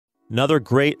Another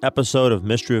great episode of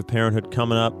Mystery of Parenthood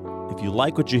coming up. If you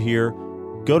like what you hear,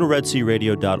 go to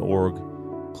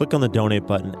redsearadio.org, click on the donate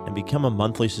button, and become a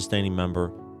monthly sustaining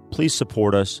member. Please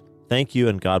support us. Thank you,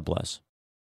 and God bless.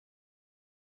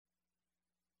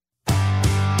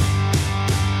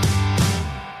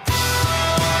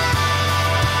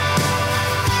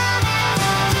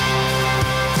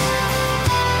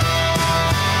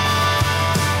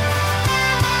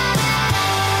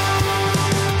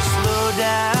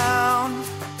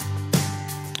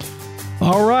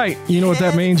 All right. You know what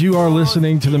that means? You are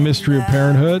listening to the Mystery of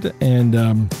Parenthood, and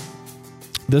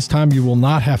this time you will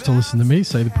not have to listen to me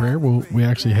say the prayer. We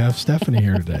actually have Stephanie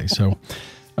here today. So,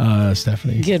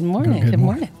 Stephanie. Good morning. Good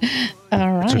morning.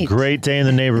 All right. It's a great day in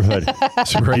the neighborhood.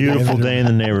 It's a beautiful day in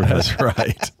the neighborhood. That's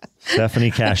right. Stephanie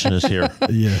Cashin is here.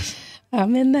 Yes.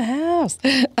 I'm in the house.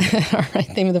 All right. In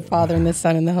the name of the Father, and the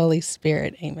Son, and the Holy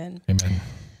Spirit. Amen. Amen.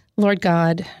 Lord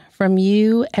God, from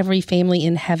you, every family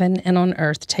in heaven and on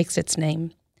earth takes its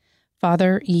name.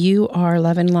 Father, you are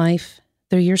love and life.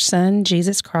 Through your Son,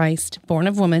 Jesus Christ, born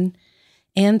of woman,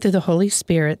 and through the Holy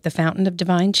Spirit, the fountain of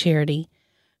divine charity,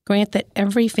 grant that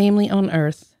every family on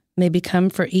earth may become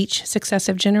for each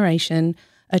successive generation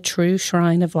a true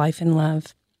shrine of life and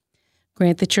love.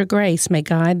 Grant that your grace may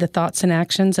guide the thoughts and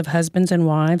actions of husbands and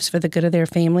wives for the good of their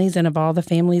families and of all the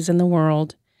families in the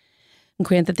world.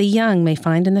 Grant that the young may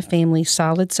find in the family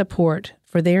solid support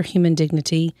for their human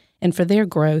dignity and for their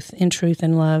growth in truth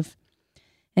and love.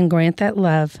 And grant that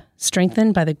love,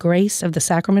 strengthened by the grace of the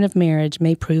sacrament of marriage,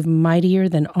 may prove mightier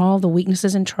than all the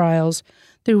weaknesses and trials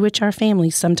through which our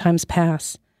families sometimes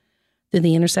pass. Through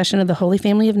the intercession of the Holy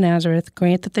Family of Nazareth,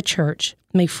 grant that the Church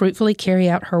may fruitfully carry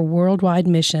out her worldwide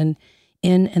mission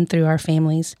in and through our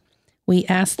families. We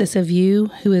ask this of you,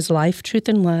 who is life, truth,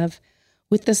 and love,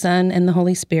 with the Son and the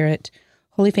Holy Spirit.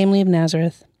 Holy Family of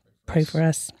Nazareth, pray for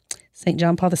us. St.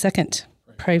 John Paul II,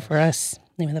 pray for us. In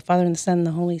the name of the Father, and the Son, and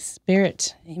the Holy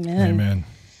Spirit. Amen. Amen.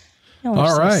 Y'all All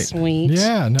are so right. sweet.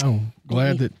 Yeah, no.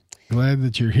 Glad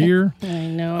that you're here. I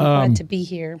know. I'm glad to be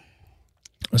here.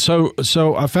 So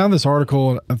I found this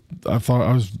article, and I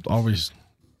thought it's always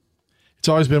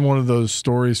been one of those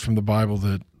stories from the Bible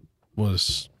that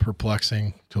was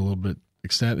perplexing to a little bit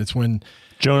extent. It's when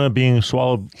Jonah being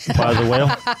swallowed by the whale.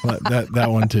 that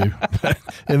one too,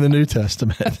 in the New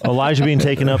Testament. Elijah being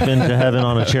taken up into heaven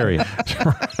on a chariot.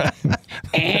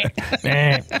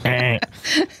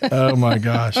 Oh my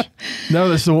gosh!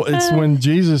 No, it's when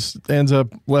Jesus ends up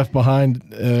left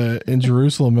behind in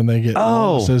Jerusalem, and they get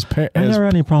I never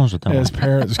had any problems with that. As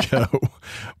parents go,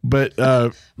 but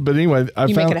anyway,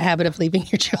 You make it a habit of leaving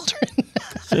your children.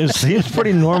 It seems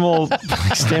pretty normal,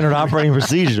 standard operating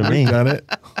procedure to me. Done it.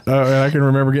 And I can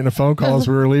remember getting a phone call as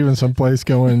we were leaving someplace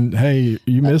going, "Hey,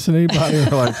 you missing anybody?"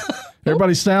 And we're like,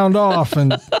 everybody sound off.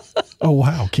 And oh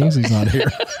wow, Kingsley's not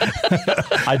here.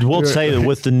 I will say that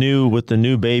with the new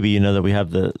baby, that we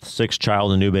have the sixth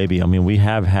child, the new baby. I mean, we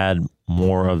have had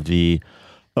more of the,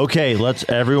 okay, let's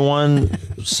everyone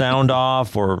sound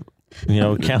off, or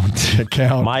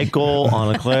count Michael,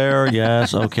 Anna Claire.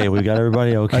 Yes. Okay. We got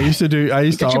everybody. Okay. I used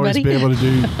to always be able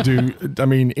to do, I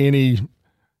mean,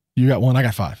 you got one, I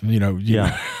got five,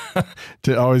 yeah.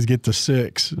 To always get to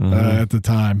six at the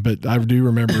time. But I do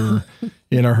remember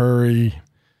in a hurry,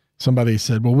 somebody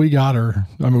said, well, we got her.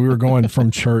 I mean, we were going from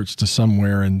church to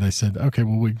somewhere, and they said, okay,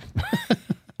 well,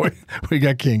 we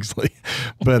got Kingsley,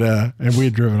 but and we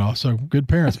had driven off. So good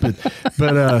parents, but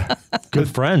good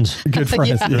friends, Yeah,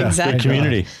 exactly. Good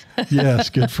community. Yes,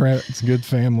 good friends, good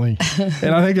family,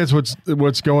 and I think that's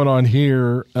what's going on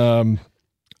here.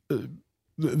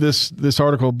 This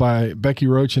article by Becky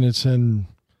Roach, and it's on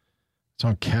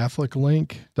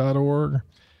CatholicLink.org.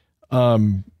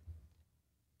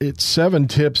 It's 7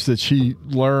 tips that she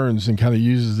learns and kind of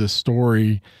uses this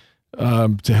story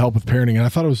to help with parenting. And I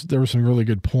thought there were some really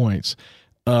good points.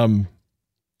 Well,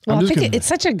 I think it's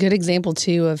such a good example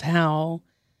too of how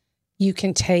you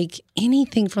can take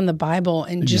anything from the Bible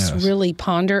and just really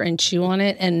ponder and chew on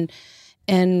it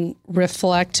and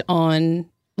reflect on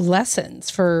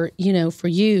lessons for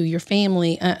you, your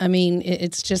family. I mean,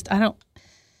 it's just, I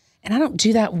don't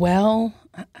do that well.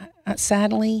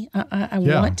 Sadly, I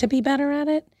want to be better at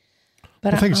it,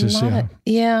 but I'm not.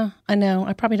 I know.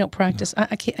 I probably don't practice.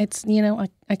 I can't. It's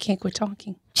I can't quit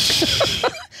talking.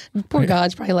 Poor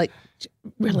God's probably like,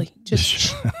 really,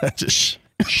 just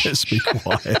just be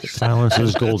quiet. Silence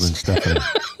is golden, Stephanie.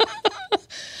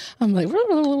 I'm like,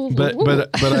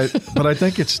 but I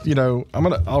think it's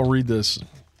I'll read this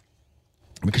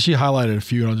because she highlighted a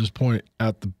few, and I'll just point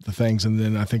out the things, and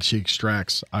then I think she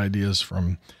extracts ideas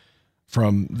from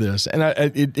this, and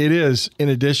it is in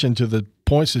addition to the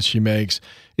points that she makes,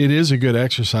 it is a good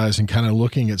exercise in kind of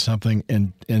looking at something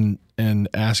and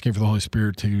asking for the Holy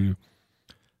Spirit to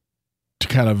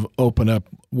kind of open up,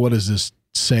 what is this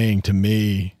saying to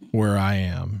me where I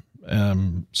am?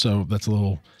 So that's a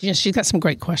little. Yeah, she's got some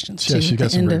great questions. Yeah, she's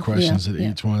got some great questions at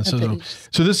each one.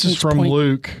 So this is from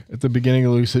Luke at the beginning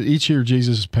of Luke. So each year,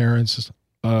 Jesus' parents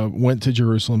went to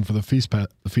Jerusalem for the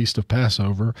feast of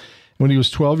Passover. When he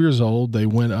was 12 years old, they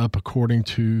went up according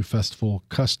to festival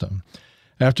custom.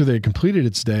 After they had completed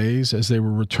its days, as they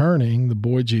were returning, the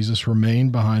boy Jesus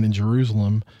remained behind in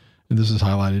Jerusalem, and this is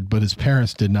highlighted, but his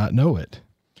parents did not know it.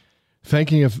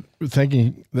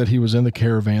 Thinking that he was in the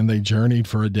caravan, they journeyed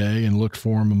for a day and looked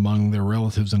for him among their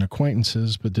relatives and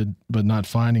acquaintances, but not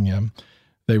finding him,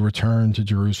 they returned to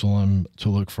Jerusalem to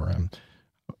look for him.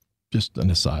 Just an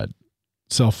aside.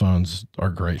 Cell phones are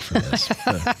great for this.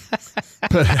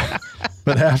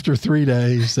 But after 3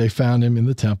 days, they found him in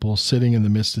the temple, sitting in the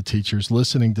midst of teachers,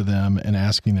 listening to them and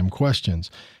asking them questions.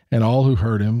 And all who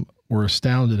heard him were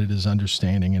astounded at his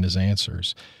understanding and his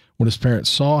answers. When his parents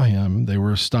saw him, they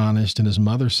were astonished, and his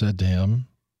mother said to him,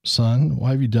 "Son,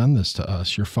 why have you done this to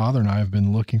us? Your father and I have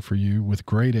been looking for you with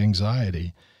great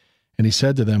anxiety." And he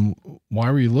said to them, "Why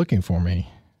were you looking for me?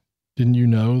 Didn't you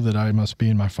know that I must be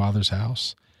in my Father's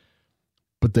house?"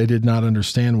 But they did not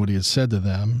understand what he had said to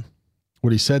them.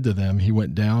 What he said to them, he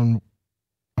went down.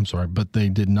 But they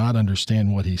did not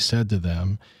understand what he said to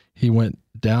them. He went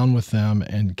down with them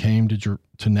and came to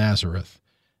Nazareth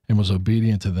and was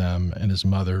obedient to them. And his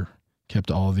mother kept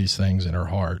all these things in her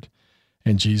heart.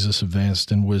 And Jesus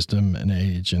advanced in wisdom and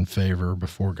age and favor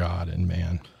before God and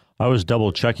man. I was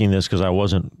double checking this because I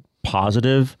wasn't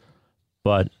positive,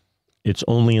 but it's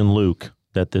only in Luke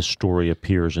that this story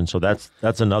appears, and so that's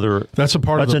another. That's a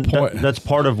part of the point. That's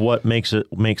part of what makes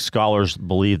scholars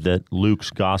believe that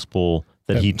Luke's gospel,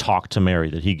 that he talked to Mary,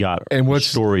 that he got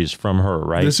stories from her.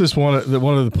 Right. This is one of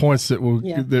the points that we'll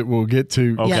get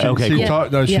to. Okay.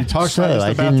 She talks about.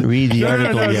 I didn't read the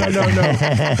article yet.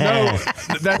 No.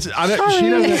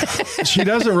 She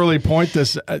doesn't really point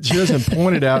this. She doesn't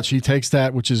point it out. She takes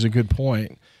that, which is a good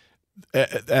point,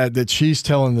 that she's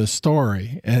telling this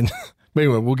story and. But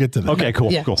anyway, we'll get to that. Okay,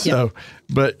 cool. So,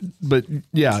 but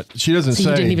yeah, she doesn't say.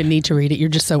 You didn't even need to read it. You're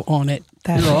just so on it.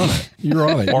 You're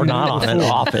on it. Or not on it,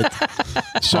 off it.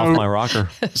 Off my rocker.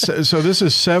 So this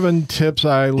is 7 tips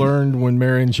I learned when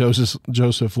Mary and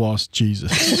Joseph lost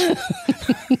Jesus. Can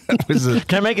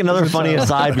I make another funny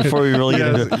aside before we really get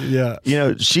into it? Yeah. You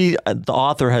know, the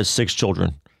author has 6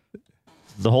 children.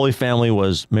 The Holy Family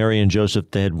was Mary and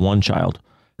Joseph. They had 1 child.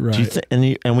 Right.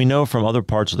 And we know from other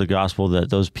parts of the gospel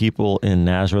that those people in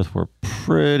Nazareth were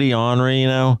pretty ornery, you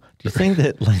know? Do you think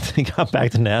that they got back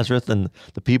to Nazareth and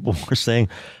the people were saying,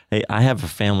 "Hey, I have a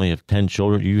family of 10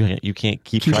 children. You can't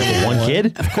keep track of 1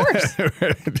 kid?" Of course.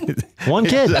 1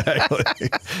 kid. Exactly.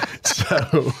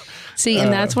 So see,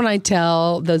 and that's when I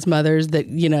tell those mothers that,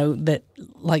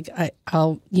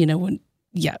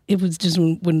 it was just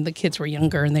when the kids were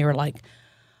younger and they were like,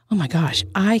 "Oh my gosh,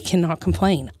 I cannot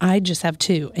complain. I just have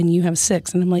 2 and you have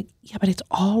 6." And I'm like, yeah, but it's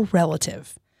all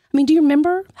relative. I mean, do you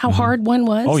remember how hard 1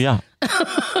 was? Oh, yeah.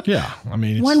 Yeah. I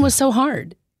mean, 1 was so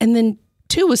hard. And then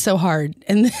 2 was so hard.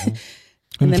 And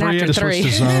then after 3.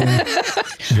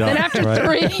 Then after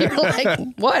 3, you're like,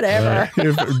 whatever.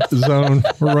 Zone.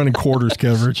 We're running quarters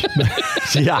coverage.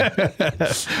 Yeah.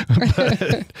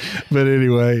 But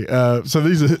anyway, so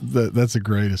that's a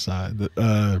great aside.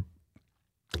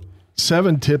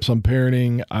 7 tips on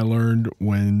parenting I learned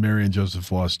when Mary and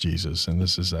Joseph lost Jesus, and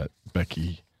this is at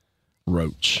Becky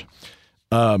Roach.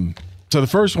 So the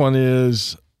first one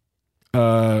is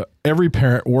every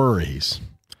parent worries,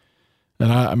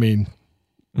 and I mean,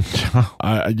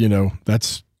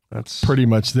 that's pretty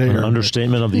much there. An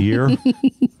understatement of the year.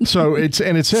 So it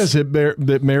says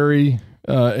that Mary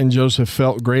and Joseph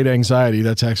felt great anxiety.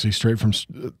 That's actually straight from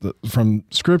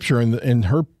Scripture, and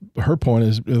her point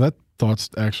is that thought's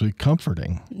actually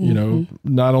comforting. Mm-hmm. You know,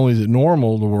 not only is it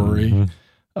normal to worry,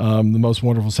 the most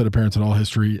wonderful set of parents in all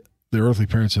history, the earthly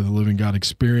parents of the living God,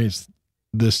 experienced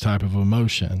this type of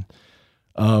emotion.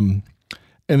 And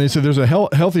they said there's a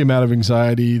healthy amount of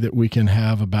anxiety that we can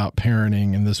have about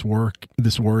parenting, and this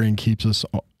worrying keeps us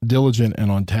diligent and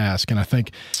on task. And I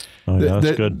think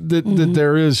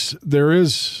that there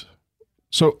is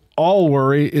so all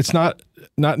worry. It's not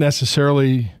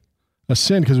necessarily a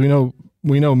sin, because we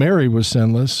know Mary was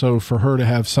sinless, so for her to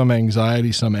have some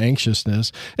anxiety, some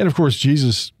anxiousness, and of course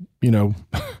Jesus,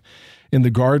 in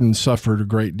the garden suffered a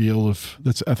great deal of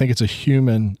that's. I think it's a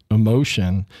human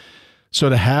emotion. So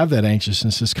to have that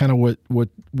anxiousness is kind of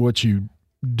what you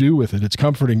do with it. It's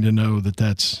comforting to know that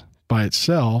that's by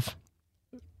itself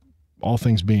all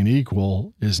things being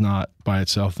equal, is not by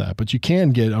itself that. But you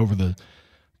can get over the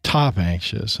top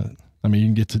anxious. I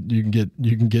mean, you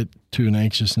can get to an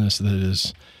anxiousness that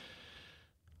is,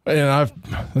 and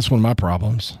that's one of my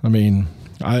problems. I mean,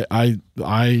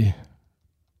 I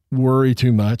worry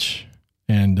too much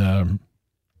and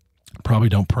probably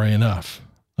don't pray enough.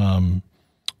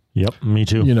 Yep, me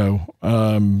too.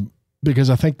 Because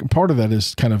I think part of that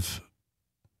is kind of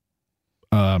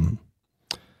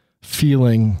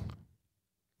feeling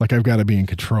like I've got to be in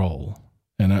control.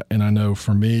 And I know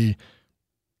for me,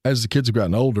 as the kids have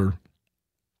gotten older,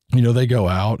 they go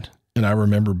out, and I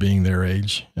remember being their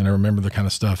age, and I remember the kind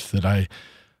of stuff that I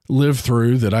lived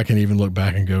through that I can even look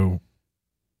back and go,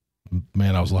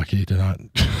 man, I was lucky to not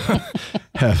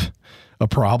have a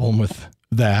problem with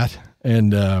that.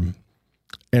 And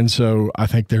so I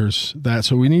think there's that.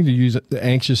 So we need to use the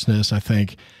anxiousness, I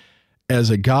think, as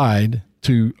a guide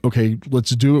to, okay,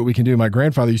 let's do what we can do. My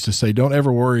grandfather used to say, don't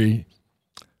ever worry.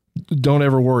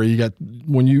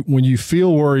 When you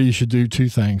feel worry, you should do two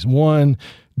things. One,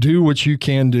 do what you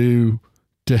can do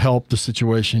to help the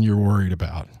situation you're worried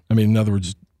about. I mean, in other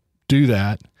words, do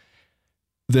that,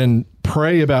 then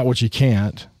pray about what you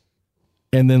can't,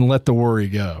 and then let the worry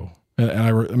go. And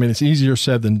I mean, it's easier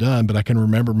said than done, but I can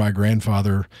remember my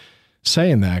grandfather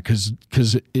saying that because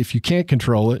if you can't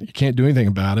control it, you can't do anything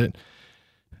about it,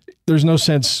 there's no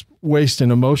sense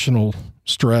wasting emotional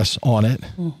stress on it.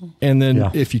 Mm-hmm. And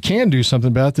then if you can do something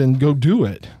about it, then go do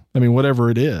it. I mean, whatever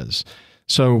it is.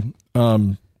 So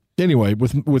anyway,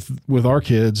 with our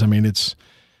kids, I mean,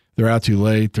 they're out too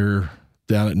late. They're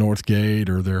down at Northgate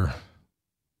or they're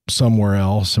somewhere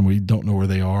else and we don't know where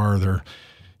they are. They're,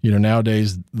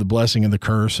 nowadays the blessing and the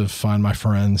curse of Find My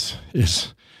Friends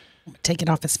is take it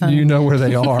off his phone. You know where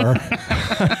they are.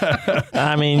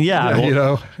 I mean,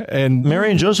 and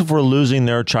Mary and Joseph were losing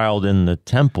their child in the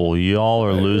temple. You all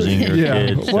are losing your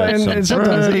kids. Well, and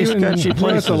sometimes even at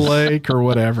the lake or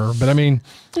whatever. But I mean,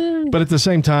 but at the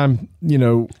same time,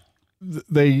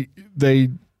 they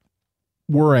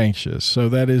were anxious. So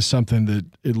that is something that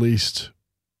at least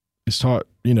is taught,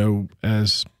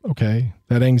 as, okay,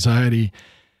 that anxiety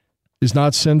is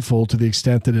not sinful to the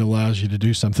extent that it allows you to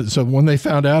do something. So when they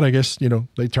found out, I guess,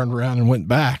 they turned around and went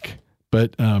back,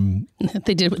 but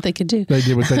they did what they could do. They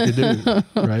did what they could do,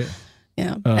 right?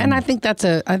 Yeah. And I think that's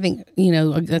a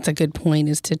good point,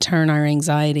 is to turn our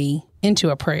anxiety into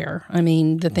a prayer. I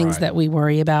mean, the things that we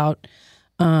worry about,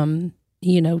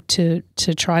 to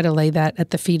try to lay that at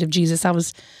the feet of Jesus. I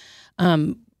was,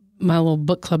 my little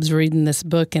book club's reading this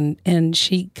book and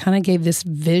she kind of gave this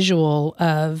visual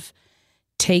of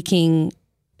taking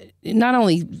not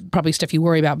only probably stuff you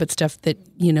worry about, but stuff that,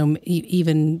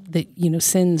 even that,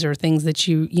 sins or things that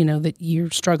that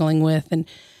you're struggling with, and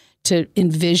to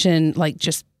envision like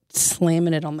just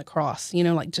slamming it on the cross,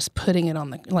 like just putting it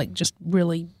on like just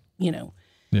really,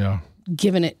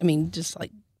 giving it, just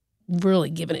like really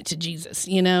giving it to Jesus,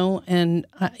 and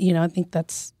I think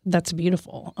that's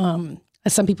beautiful.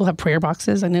 Some people have prayer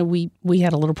boxes. I know we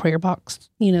had a little prayer box,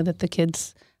 that the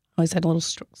kids always had little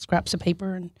scraps of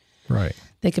paper and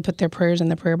they could put their prayers in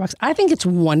the prayer box. I think it's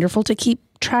wonderful to keep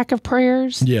track of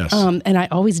prayers. Yes. And I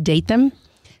always date them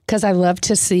because I love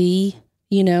to see,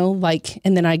 and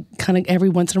then I kind of every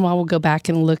once in a while will go back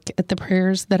and look at the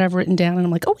prayers that I've written down and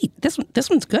I'm like, oh wait, this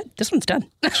one's good. This one's done.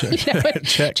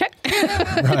 Check.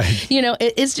 Right.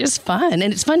 It's just fun.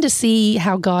 And it's fun to see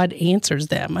how God answers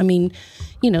them. I mean,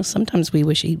 sometimes we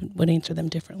wish he would answer them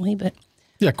differently, but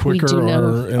quicker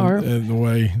or in the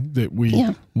way that we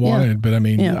wanted. Yeah. But I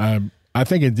mean, I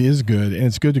think it is good, and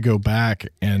it's good to go back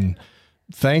and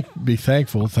be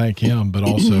thankful, thank him, but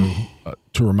also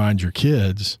to remind your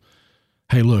kids,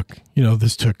 hey, look,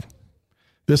 this took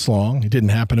this long. It didn't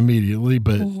happen immediately,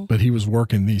 but he was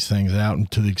working these things out, and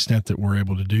to the extent that we're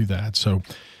able to do that. So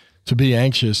to be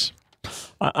anxious.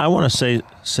 I want to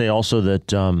say also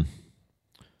that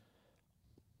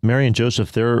Mary and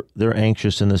Joseph, they're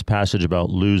anxious in this passage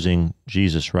about losing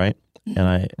Jesus, right?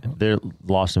 And they're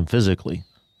lost him physically.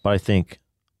 But I think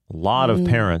a lot of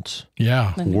parents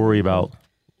worry about,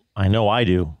 I know I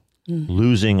do,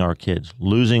 losing our kids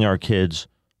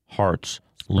hearts,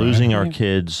 losing our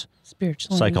kids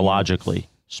spiritually, psychologically,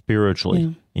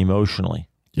 spiritually, emotionally,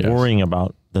 worrying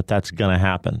about that's going to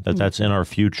happen, that's in our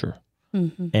future.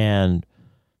 Mm-hmm. And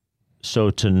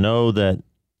so to know that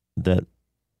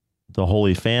the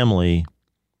Holy Family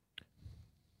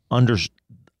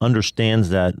understands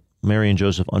that, Mary and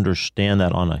Joseph understand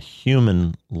that on a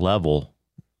human level,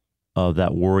 of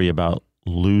that worry about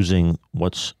losing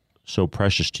what's so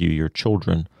precious to you, your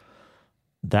children,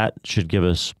 that should give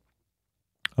us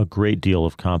a great deal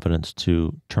of confidence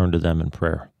to turn to them in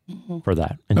prayer. for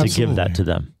that and to give that to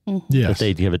them. Yes. That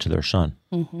they give it to their son.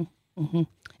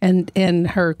 And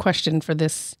her question for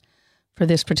this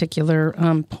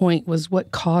particular point was,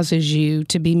 what causes you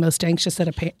to be most anxious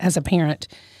as a parent?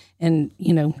 And,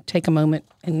 take a moment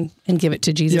and give it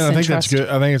to Jesus. Yeah, I think trust. that's good.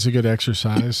 I think it's a good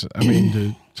exercise. I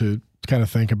mean, to kind of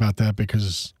think about that,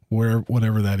 because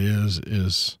whatever that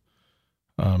is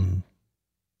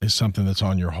something that's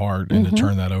on your heart, and to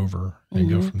turn that over and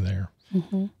go from there.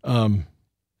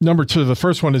 Number 2, the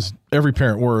first one is every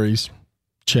parent worries.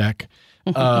 Check.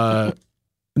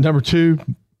 Number 2,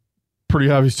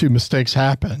 pretty obvious too, mistakes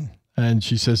happen. And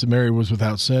she says that Mary was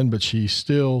without sin, but she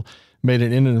still made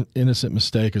an innocent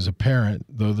mistake as a parent,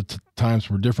 though the times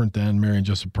were different then. Mary and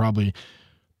Joseph probably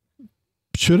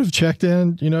should have checked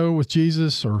in, with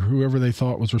Jesus or whoever they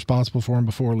thought was responsible for him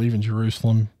before leaving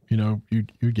Jerusalem. You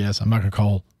guess. I'm not going to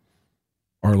call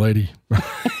Our Lady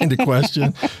into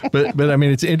question, but I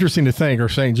mean, it's interesting to think, or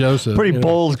St. Joseph. Pretty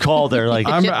bold call there. Like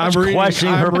I'm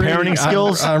questioning her parenting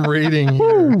skills. I'm reading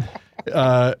here.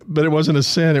 But it wasn't a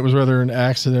sin. It was rather an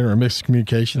accident or a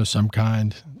miscommunication of some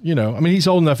kind. I mean, he's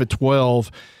old enough at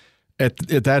 12. At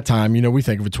that time, we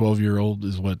think of a 12-year-old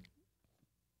as what,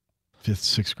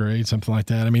 5th, 6th grade, something like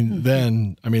that. I mean,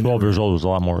 then, 12 years old was a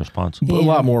lot more responsible. A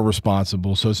lot more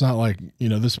responsible. So it's not like,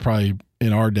 this probably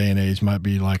in our day and age might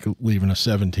be like leaving a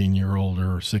 17-year-old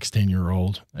or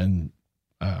 16-year-old, and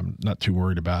I'm not too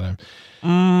worried about him.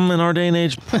 In our day and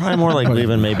age, probably more like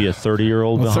leaving maybe a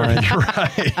 30-year-old behind.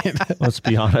 Right. Let's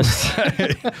be honest.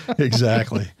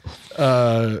 Exactly.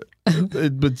 But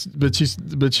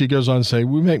she goes on to say,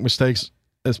 we make mistakes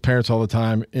as parents all the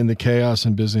time in the chaos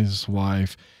and busyness of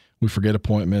life. We forget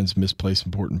appointments, misplace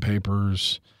important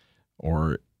papers,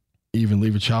 or even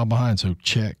leave a child behind. So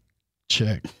check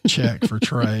for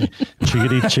Trey.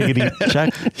 Chickadee,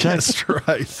 check. That's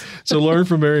right. So learn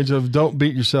from Mary and Joseph. Don't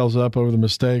beat yourselves up over the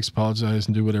mistakes. Apologize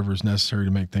and do whatever is necessary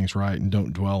to make things right, and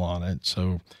don't dwell on it.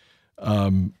 So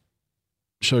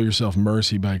show yourself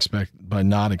mercy by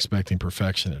not expecting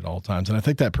perfection at all times. And I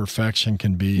think that perfection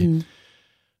can be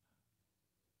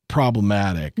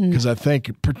problematic, because I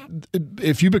think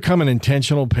if you become an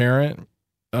intentional parent,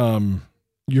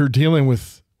 you're dealing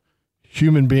with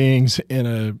human beings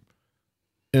in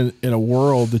a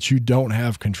world that you don't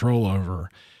have control over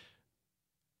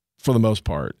for the most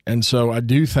part. And so I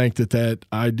do think that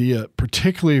idea,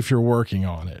 particularly if you're working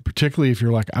on it, particularly if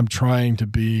you're like, I'm trying to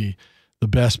be the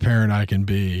best parent I can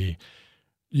be,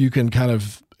 you can kind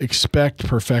of expect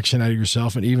perfection out of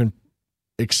yourself, and even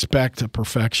expect a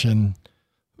perfection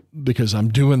because I'm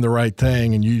doing the right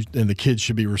thing, and the kids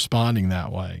should be responding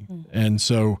that way. And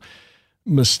so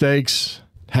mistakes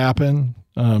happen.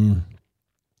 And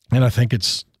I think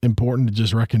it's important to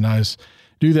just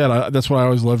do that. That's why I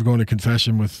always loved going to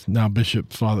confession with now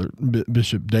Bishop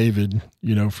David,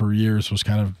 for years was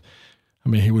kind of,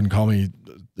 he wouldn't call me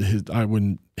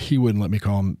he wouldn't let me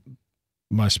call him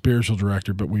my spiritual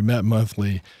director, but we met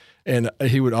monthly, and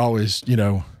he would always,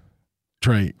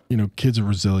 Trey, kids are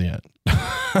resilient.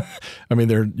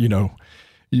 They're,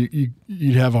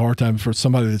 you'd have a hard time for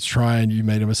somebody that's trying, you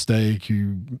made a mistake,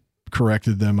 you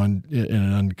corrected them in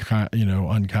an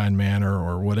unkind manner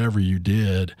or whatever you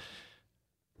did,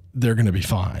 they're going to be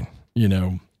fine,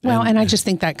 Well, and I just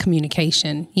think that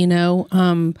communication,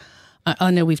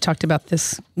 I know we've talked about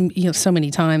this, so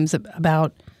many times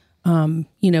about,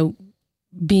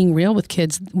 being real with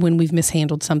kids when we've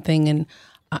mishandled something. And,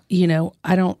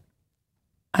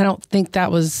 I don't think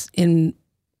that was in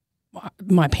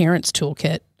my parents'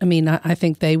 toolkit. I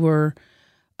think they were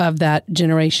of that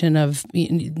generation of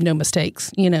no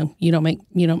mistakes. You don't make,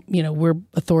 we're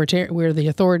authoritarian, we're the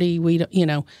authority. We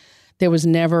don't, there was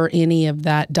never any of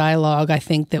that dialogue, I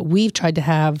think, that we've tried to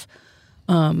have,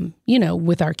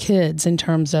 with our kids in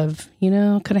terms of,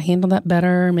 could I handle that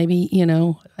better? Maybe,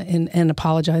 and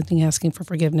apologizing, asking for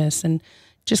forgiveness, and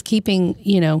just keeping,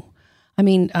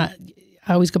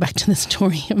 I always go back to the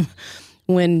story of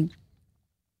when,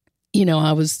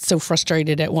 I was so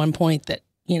frustrated at one point that,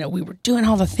 we were doing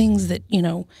all the things that,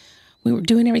 we were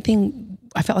doing everything.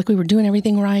 I felt like we were doing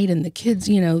everything right. And the kids,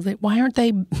 why aren't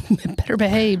they better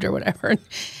behaved or whatever?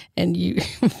 And you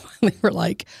finally were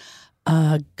like,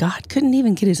 God couldn't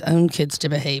even get his own kids to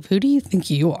behave. Who do you think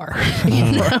you are?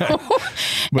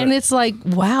 And it's like,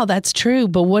 wow, that's true.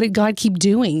 But what did God keep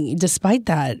doing despite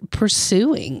that?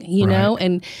 Pursuing,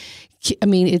 and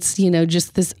it's,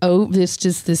 just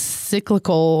this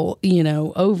cyclical,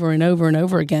 over and over and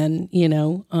over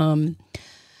again,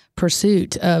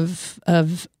 pursuit of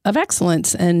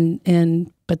excellence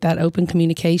but that open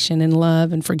communication and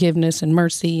love and forgiveness and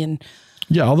mercy and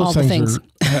all those things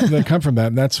that come from that.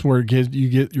 And that's where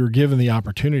you're given the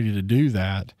opportunity to do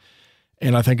that.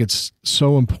 And I think it's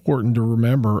so important to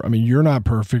remember, I mean, you're not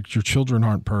perfect. Your children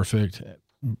aren't perfect,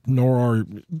 nor are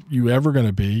you ever going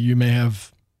to be. You may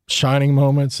have shining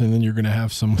moments, and then you're going to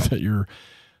have some that you're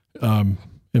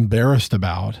embarrassed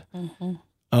about.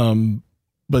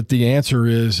 But the answer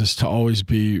is to always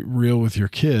be real with your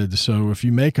kids. So if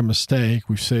you make a mistake,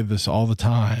 we say this all the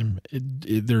time,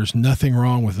 there's nothing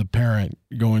wrong with a parent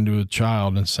going to a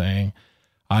child and saying,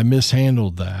 I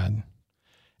mishandled that.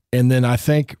 And then I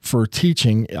think for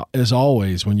teaching, as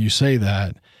always, when you say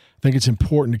that, I think it's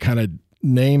important to kind of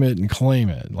name it and claim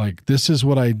it. Like, this is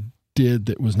what I did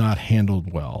that was not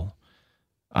handled well.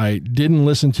 I didn't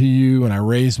listen to you, and I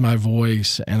raised my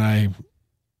voice, and I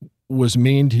was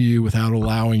mean to you without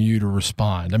allowing you to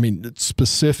respond. I mean,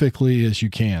 specifically as you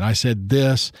can. I said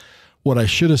this, what I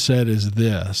should have said is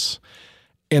this.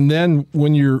 And then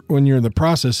when you're in the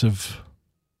process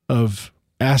of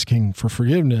asking for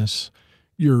forgiveness,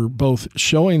 you're both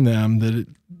showing them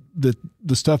that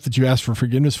the stuff that you ask for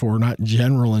forgiveness for are not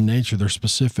general in nature. They're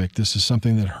specific. This is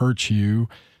something that hurts you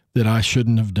that I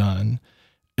shouldn't have done.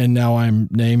 And now I'm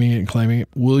naming it and claiming it.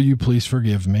 Will you please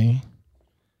forgive me?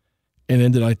 And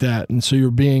end it like that. And so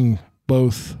you're being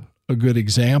both a good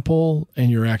example, and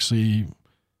you're actually,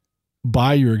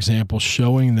 by your example,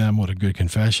 showing them what a good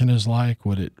confession is like,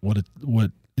 what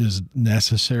is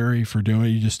necessary for doing it.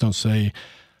 You just don't say,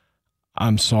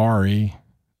 I'm sorry.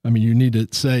 I mean, you need to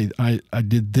say, I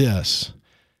did this.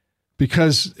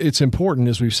 Because it's important,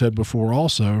 as we've said before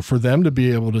also, for them to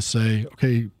be able to say,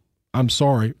 okay, I'm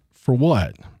sorry for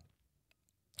what?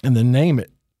 And then name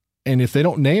it. And if they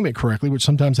don't name it correctly, which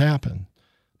sometimes happen,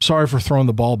 sorry for throwing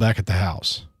the ball back at the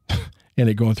house and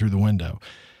it going through the window.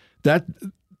 That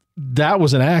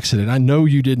was an accident. I know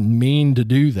you didn't mean to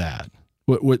do that.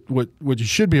 What you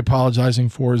should be apologizing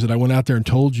for is that I went out there and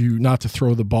told you not to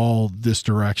throw the ball this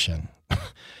direction.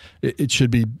 It should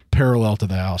be parallel to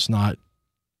the house, not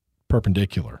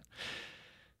perpendicular.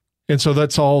 And so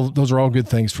those are all good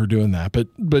things for doing that.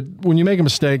 But when you make a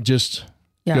mistake, just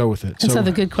go with it. And so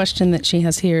the good question that she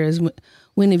has here is,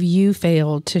 when have you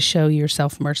failed to show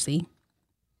yourself mercy?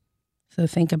 So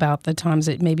think about the times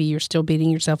that maybe you're still beating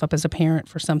yourself up as a parent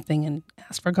for something, and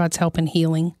ask for God's help and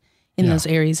healing in those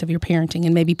areas of your parenting.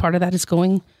 And maybe part of that is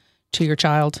going to your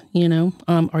child,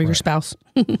 or your spouse.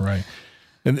 Right.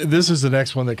 And this is the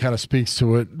next one that kind of speaks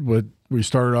to what we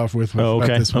started off with.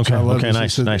 Okay. This one. I love okay.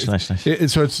 This.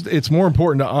 Nice. So it's more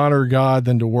important to honor God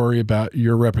than to worry about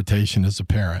your reputation as a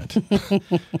parent.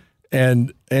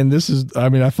 And this is, I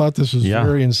mean, I thought this was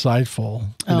very insightful.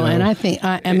 And I think,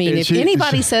 if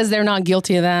anybody says they're not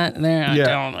guilty of that, they're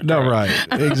not. No, right.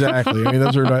 Exactly. I mean,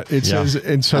 those are not, it says,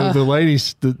 and so the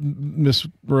ladies, Miss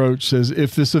Roach says,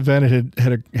 if this event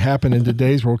had happened in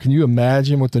today's world, can you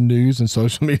imagine what the news and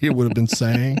social media would have been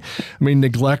saying? I mean,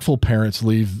 neglectful parents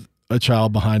leave a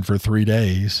child behind for 3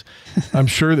 days. I'm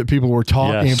sure that people were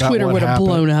talking about Twitter what would have happened.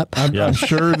 blown up.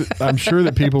 I'm sure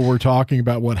that people were talking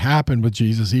about what happened with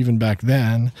Jesus even back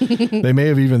then. They may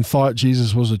have even thought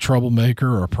Jesus was a troublemaker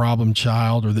or a problem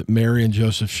child, or that Mary and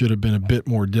Joseph should have been a bit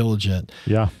more diligent.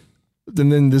 Yeah. And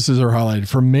then this is our highlight.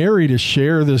 For Mary to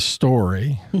share this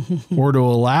story or to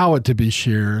allow it to be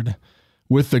shared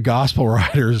with the gospel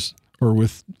writers or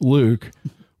with Luke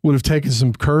would have taken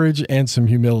some courage and some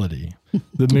humility.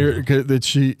 That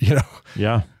she,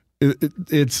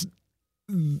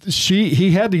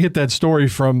 he had to get that story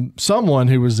from someone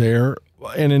who was there.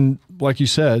 And like you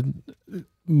said,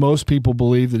 most people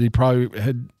believe that he probably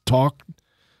had talked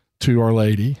to Our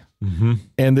Lady,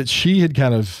 and that she had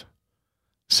kind of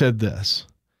said this.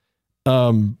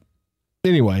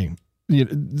 Anyway,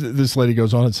 this lady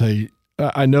goes on and say,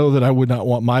 I know that I would not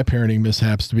want my parenting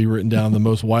mishaps to be written down in the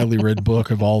most widely read book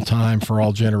of all time for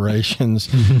all generations.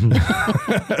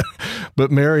 But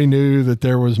Mary knew that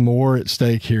there was more at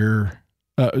stake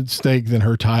than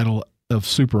her title of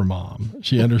supermom.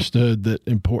 She understood that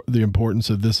the importance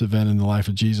of this event in the life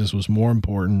of Jesus was more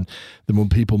important than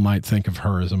what people might think of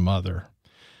her as a mother.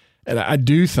 And I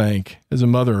do think, as a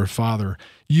mother or father,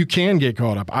 you can get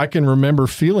caught up. I can remember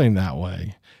feeling that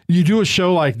way. You do a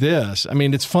show like this. I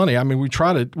mean, it's funny. I mean, we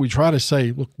try to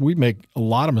say, look, we make a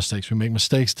lot of mistakes. We make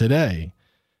mistakes today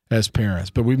as parents,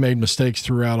 but we've made mistakes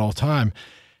throughout all time.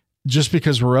 Just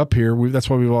because we're up here, that's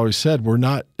why we've always said we're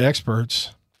not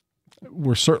experts.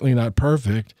 We're certainly not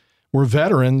perfect. We're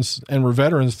veterans, and we're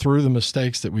veterans through the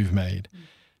mistakes that we've made.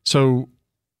 So,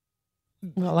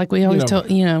 well, like we always tell,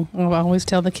 I always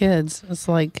tell the kids, it's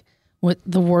like, what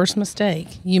the worst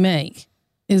mistake you make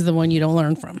is the one you don't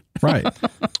learn from. Right.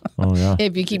 Oh yeah.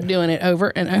 If you keep doing it over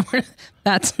and over,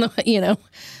 that's not,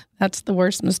 that's the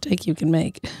worst mistake you can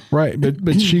make. Right.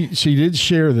 But she did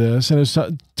share this, and it's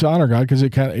to honor God, because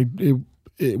it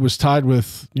it was tied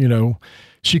with,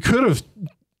 she could have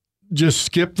just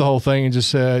skipped the whole thing and just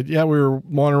said, yeah, we were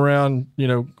wandering around,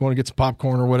 going to get some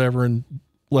popcorn or whatever, and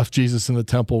left Jesus in the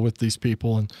temple with these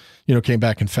people and, came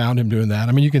back and found him doing that.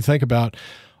 I mean, you can think about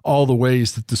all the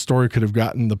ways that the story could have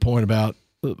gotten the point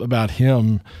about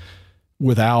him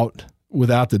without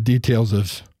the details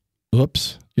of,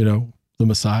 oops, the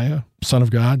Messiah, Son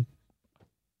of God,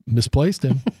 misplaced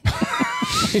him.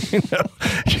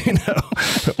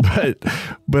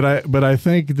 But I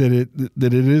think that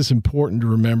it is important to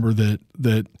remember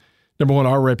that number one,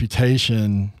 our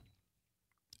reputation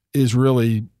is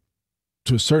really,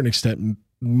 to a certain extent,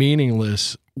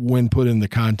 meaningless when put in the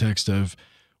context of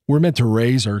we're meant to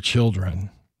raise our children,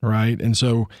 right? And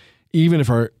so even if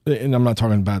and I'm not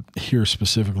talking about here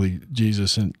specifically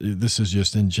Jesus, and this is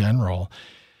just in general,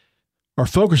 our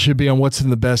focus should be on what's in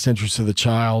the best interest of the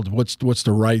child, what's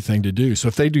the right thing to do. So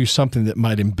if they do something that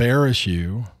might embarrass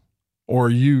you, or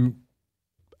you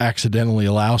accidentally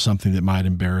allow something that might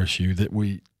embarrass you, that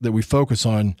we focus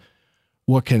on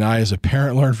what can I as a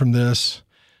parent learn from this,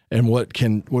 and what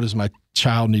does my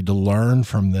child need to learn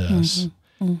from this,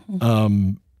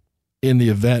 in the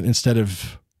event, instead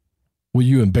of, well,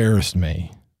 you embarrassed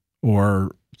me,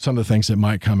 or some of the things that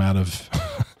might come out of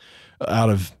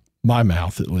my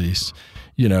mouth, at least,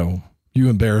 you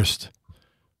embarrassed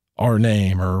our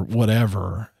name or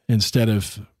whatever, instead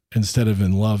of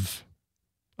in love,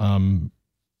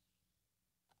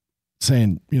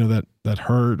 saying, that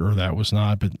hurt, or that was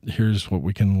not, but here's what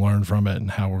we can learn from it and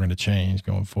how we're going to change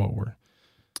going forward.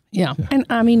 Yeah. And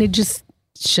I mean, it just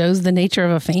shows the nature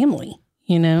of a family,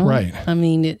 Right. I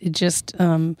mean, it just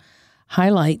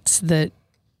highlights that,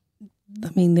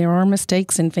 there are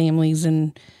mistakes in families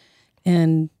and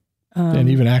even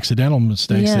accidental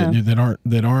mistakes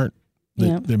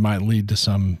that might lead to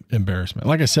some embarrassment.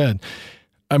 Like I said,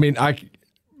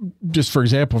 just for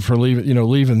example, for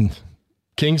leaving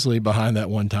Kingsley behind that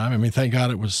one time. Thank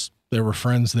God there were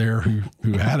friends there who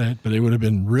had it, but it would have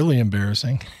been really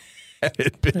embarrassing. Had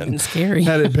it been scary.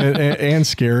 Had it been and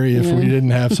scary if we didn't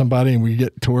have somebody and we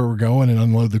get to where we're going and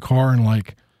unload the car and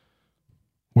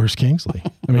where's Kingsley?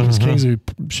 Because Kingsley,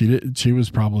 she was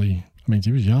probably,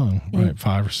 she was young, right?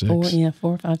 5 or 6.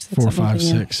 4, 5, 6. 4, 5,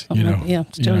 6.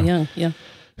 Still young. Yeah.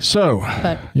 So,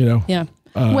 but, yeah.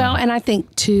 Well, and I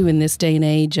think too, in this day and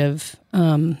age of,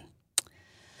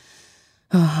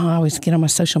 I always get on my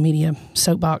social media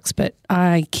soapbox, but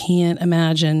I can't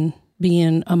imagine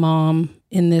being a mom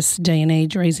in this day and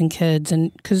age raising kids.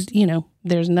 And because,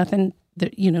 there's nothing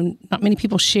that, not many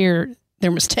people share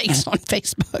their mistakes on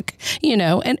Facebook,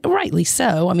 and rightly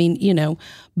so.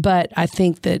 But I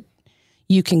think that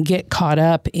you can get caught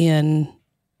up in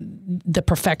the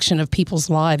perfection of people's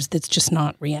lives. That's just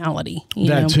not reality.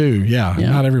 That too. Yeah.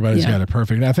 Not everybody's got it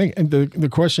perfect. And I think the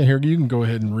question here, you can go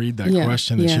ahead and read that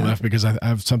question that she left, because I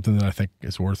have something that I think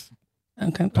is worth.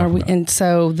 Okay. And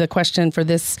so the question for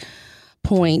this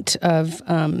point of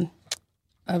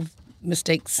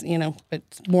mistakes, but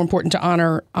it's more important to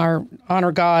honor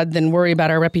God than worry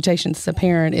about our reputations as a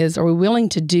parent, is, are we willing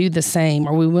to do the same?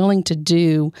 Are we willing to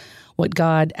do what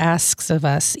God asks of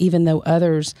us, even though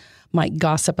others might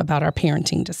gossip about our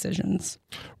parenting decisions?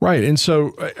 Right. And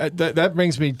so that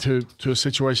brings me to a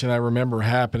situation I remember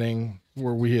happening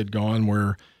where we had gone,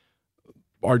 where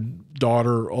our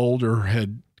daughter, older,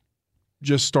 had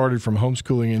just started from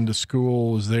homeschooling into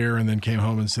school, was there, and then came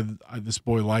home and said, this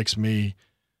boy likes me.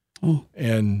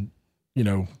 And,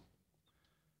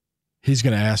 he's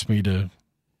going to ask me to,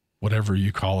 whatever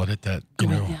you call it, at that,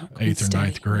 8th or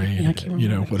 9th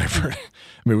grade, whatever.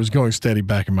 It was going steady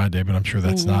back in my day, but I'm sure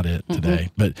that's not it today.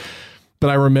 But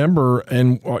I remember,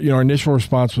 and, our initial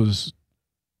response was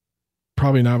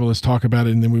probably not, but let's talk about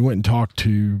it. And then we went and talked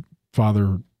to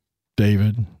Father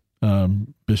David,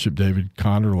 Bishop David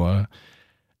Conderla,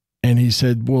 and he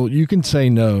said, well, you can say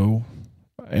no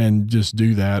and just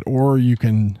do that, or you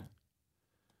can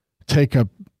take up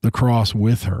the cross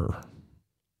with her.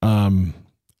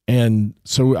 And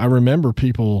so I remember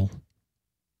people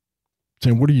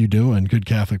saying, what are you doing, good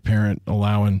Catholic parent,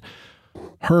 allowing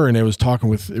her? And it was talking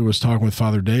with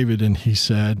Father David, and he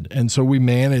said, and so we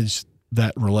managed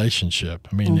that relationship.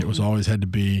 It was always had to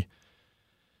be,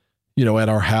 at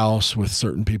our house with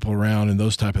certain people around and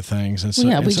those type of things. And so,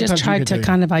 we just tried to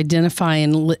kind of identify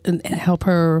and help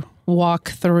her walk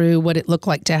through what it looked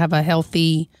like to have a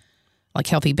healthy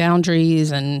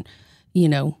boundaries and,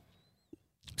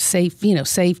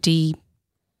 safety,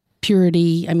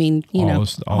 purity.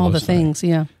 All the things.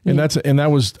 Yeah. And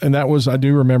that was, I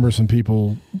do remember some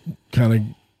people kind of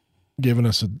giving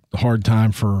us a hard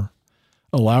time for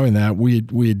allowing that, we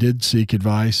did seek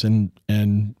advice and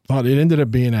thought it ended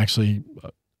up being actually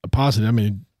a positive. I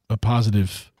mean, a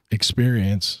positive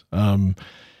experience, even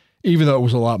though it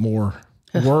was a lot more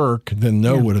work than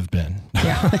no would have been.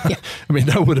 Yeah. I mean,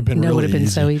 no would have been really easy.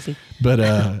 So easy.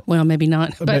 But well, maybe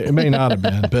not. But it may not have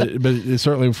been, but it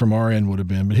certainly from our end would have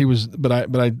been.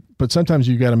 But sometimes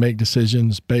you got to make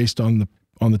decisions based on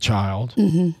the child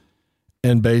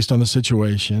and based on the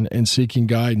situation, and seeking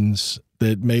guidance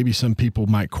that maybe some people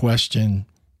might question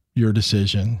your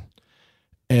decision.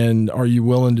 And are you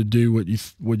willing to do what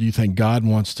you think God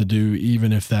wants to do,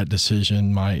 even if that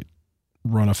decision might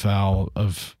run afoul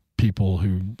of people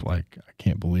who, like, I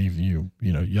can't believe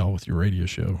y'all with your radio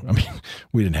show. I mean,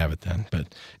 we didn't have it then,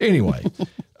 but anyway.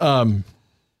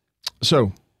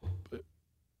 So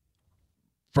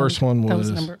first one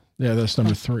was that's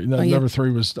number 3. Number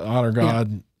 3 was to honor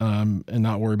God and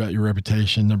not worry about your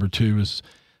reputation. Number 2 is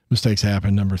mistakes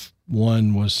happen. Number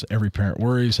 1 was every parent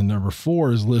worries, and number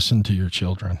 4 is listen to your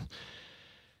children.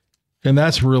 And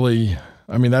that's really,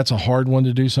 I mean, that's a hard one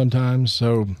to do sometimes.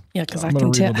 So yeah, because I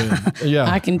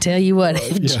can tell you what,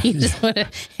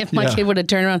 if my kid would have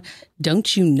turned around,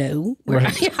 don't you know? Right.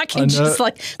 I can just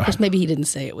of course, maybe he didn't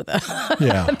say it with a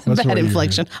bad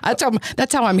inflection.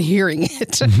 That's how I'm hearing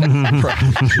it.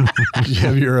 You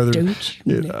have your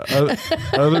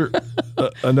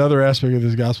another aspect of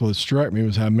this gospel that struck me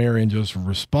was how Mary and Joseph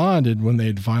responded when they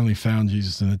had finally found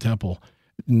Jesus in the temple.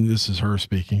 And this is her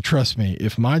speaking. Trust me,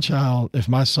 if my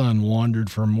son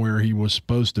wandered from where he was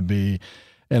supposed to be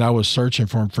and I was searching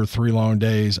for him for 3 long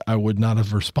days, I would not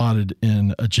have responded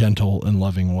in a gentle and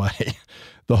loving way.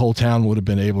 The whole town would have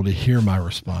been able to hear my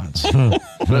response.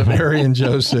 But Mary and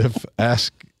Joseph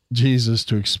ask Jesus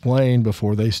to explain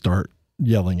before they start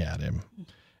yelling at him.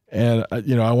 And,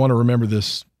 I want to remember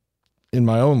this in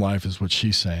my own life is what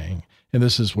she's saying. And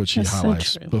this is what she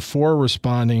highlights. So before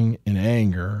responding in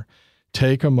anger,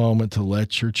 take a moment to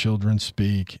let your children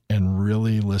speak and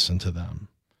really listen to them.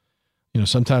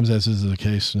 Sometimes as is the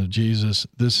case of Jesus,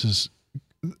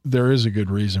 there is a good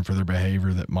reason for their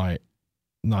behavior that might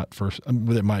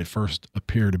first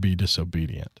appear to be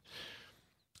disobedient.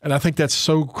 And I think that's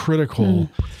so critical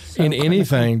in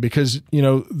anything because,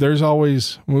 there's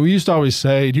always, we used to always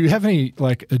say, do you have any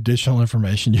additional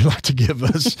information you'd like to give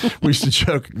us? We used to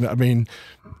joke. I mean,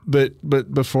 but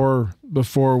before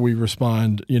we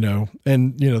respond,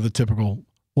 and the typical,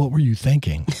 what were you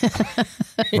thinking?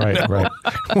 Right. I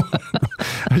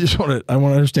want to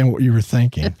understand what you were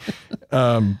thinking.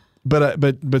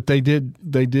 But they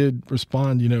did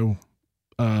respond,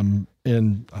 and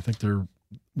I think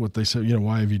what they said,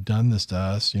 why have you done this to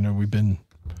us? We've been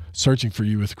searching for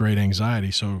you with great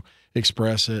anxiety. So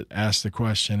express it, ask the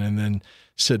question, and then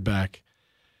sit back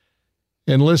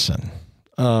and listen.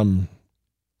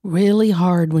 Really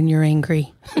hard when you're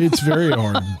angry. It's very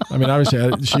hard. I mean, obviously,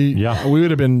 I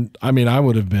would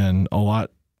have been a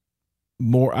lot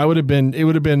more. It would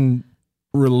have been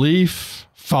relief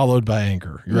followed by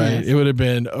anger, right? Yes. It would have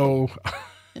been,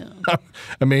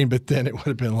 I mean, but then it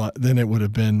would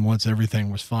have been once everything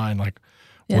was fine,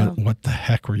 what the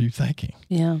heck were you thinking?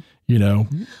 Yeah.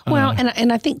 Well,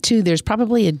 and I think too, there's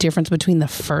probably a difference between the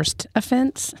first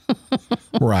offense,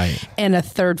 right, and a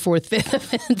third, fourth, fifth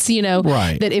offense.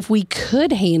 Right. That if we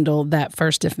could handle that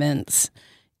first offense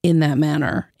in that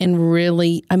manner, and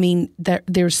really, I mean,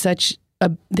 there's such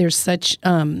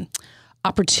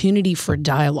opportunity for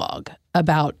dialogue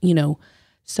about,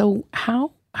 so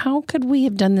how could we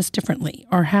have done this differently,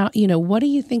 or how, what do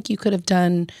you think you could have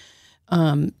done,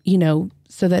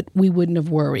 so that we wouldn't have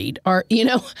worried, or,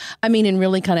 and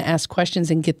really kind of ask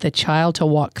questions and get the child to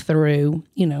walk through,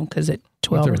 because at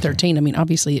 12 or 13, I mean,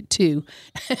 obviously at 2,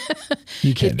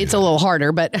 it's a little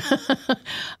harder, but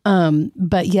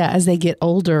yeah, as they get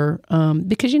older,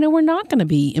 because, we're not going to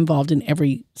be involved in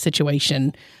every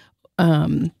situation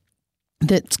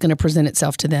that's going to present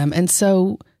itself to them. And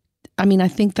so, I mean, I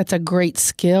think that's a great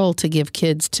skill to give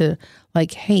kids to,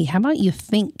 hey, how about you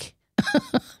think?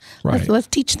 Right. Let's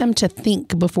teach them to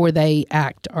think before they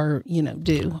act or,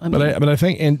 do. But I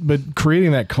think, but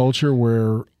creating that culture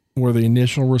where the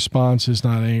initial response is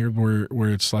not anger, where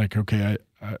it's like, okay,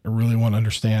 I really want to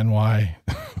understand why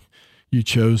you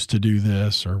chose to do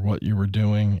this or what you were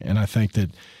doing. And I think that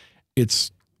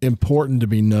it's important to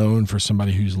be known for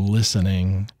somebody who's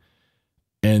listening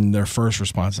and their first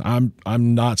response. I'm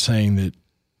not saying that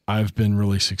I've been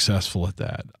really successful at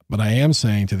that, but I am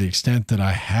saying to the extent that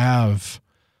I have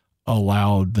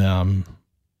allowed them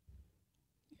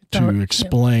to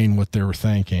explain what they were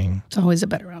thinking. It's always a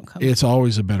better outcome. It's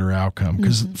always a better outcome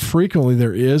because frequently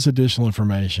there is additional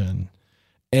information.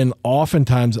 And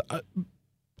oftentimes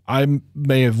I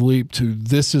may have leaped to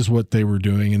this is what they were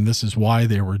doing and this is why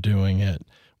they were doing it,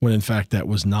 when in fact that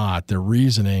was not. Their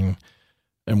reasoning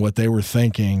and what they were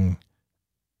thinking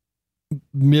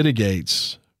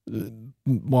mitigates,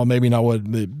 well, maybe not what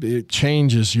it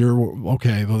changes your,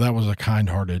 okay, well, that was a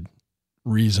kind-hearted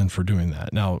reason for doing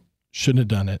that. Now, shouldn't have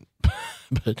done it,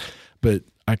 but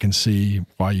I can see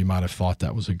why you might have thought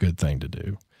that was a good thing to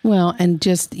do. Well, and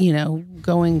just,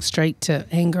 going straight to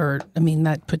anger, I mean,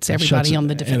 that puts everybody on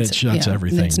the defensive. And it shuts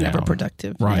everything it's down. Never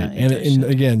productive. Right. Yeah, and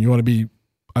again, you want to be,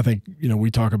 I think, we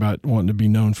talk about wanting to be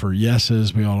known for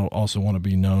yeses. We also want to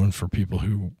be known for people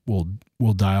who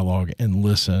will dialogue and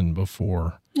listen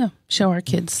before. Yeah. Show our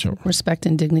kids respect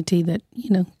and dignity that,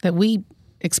 that we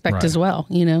expect as well,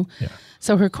 Yeah.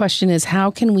 So her question is, how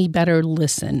can we better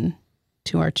listen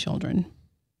to our children?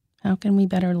 How can we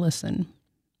better listen?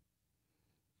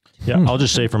 Yeah, I'll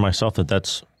just say for myself that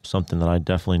that's something that I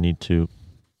definitely need to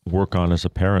work on as a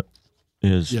parent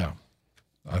is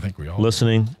I think we all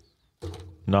listening,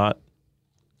 not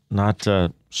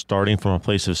starting from a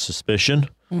place of suspicion.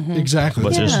 Mm-hmm. Exactly.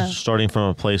 But just starting from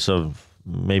a place of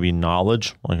maybe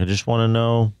knowledge. Like, I just want to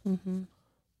know,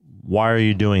 why are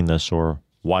you doing this, or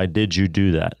why did you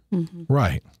do that? Mm-hmm.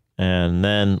 Right. And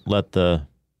then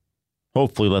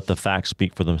hopefully let the facts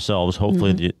speak for themselves.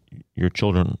 Hopefully your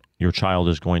child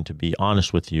is going to be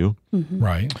honest with you. Mm-hmm.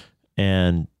 Right.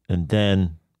 And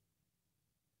then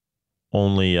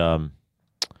only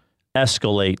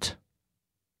escalate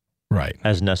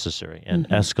as necessary, and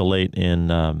escalate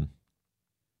in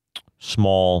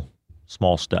small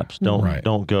steps.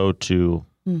 Don't go to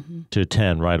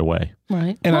 10 right away.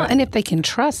 Right. And if they can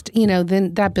trust,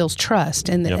 then that builds trust,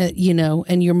 and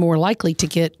and you're more likely to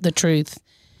get the truth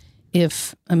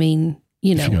if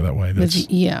you go that way.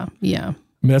 Yeah.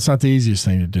 I mean, that's not the easiest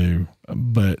thing to do,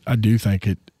 but I do think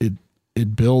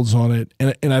it builds on it.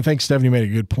 And I think Stephanie made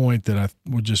a good point that I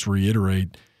would just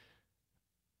reiterate.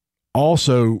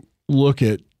 Also look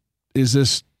at, is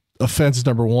this offense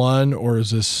number 1, or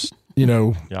is this,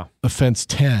 offense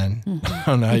 10? I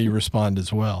don't know how you respond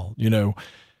as well.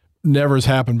 Never has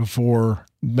happened before.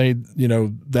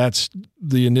 That's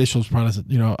the initials process.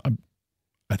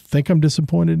 I think I'm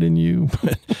disappointed in you,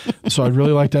 so I'd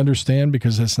really like to understand,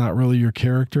 because that's not really your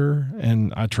character,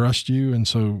 and I trust you, and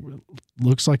so it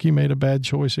looks like you made a bad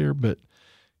choice here, but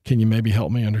can you maybe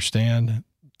help me understand?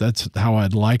 That's how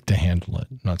I'd like to handle it.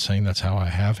 I'm not saying that's how I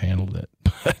have handled it,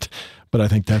 but I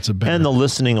think that's a better. And the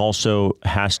listening also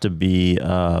has to be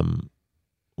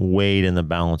weighed in the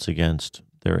balance against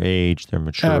their age, their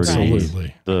maturity,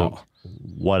 absolutely,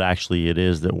 what actually it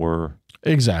is that we're.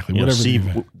 Exactly.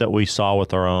 That we saw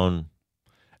with our own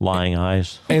lying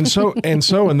eyes. And so in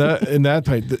that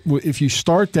point, if you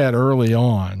start that early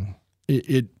on,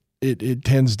 it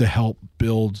tends to help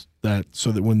build that,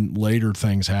 so that when later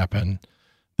things happen,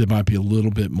 there might be a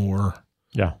little bit more.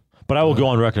 Yeah. But I will go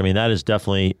on record. I mean, that is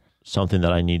definitely something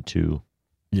that I need to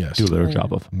do a better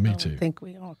job of. Me too. I think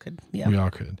we all could. Yeah. We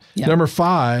all could. Yeah. Number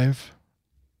 5.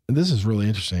 This is really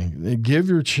interesting. Give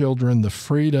your children the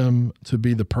freedom to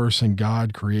be the person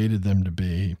God created them to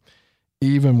be,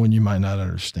 even when you might not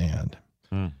understand.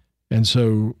 And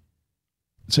so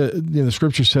the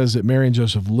scripture says that Mary and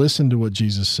Joseph listened to what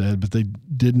Jesus said, but they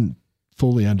didn't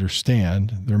fully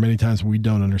understand. There are many times we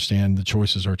don't understand the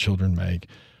choices our children make.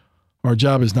 Our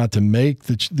job is not to make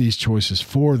these choices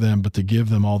for them, but to give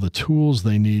them all the tools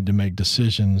they need to make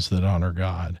decisions that honor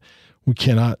God. We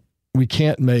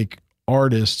can't make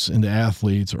artists into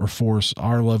athletes or force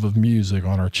our love of music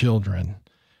on our children.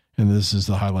 And this is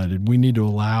the highlighted. We need to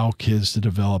allow kids to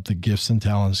develop the gifts and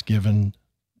talents given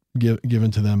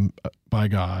to them by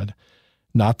God,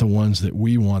 not the ones that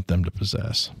we want them to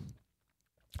possess.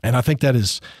 And I think that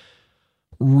is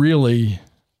really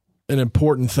an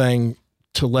important thing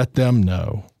to let them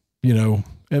know,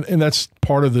 and that's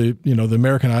part of the, the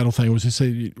American Idol thing, was to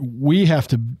say we have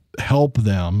to help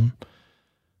them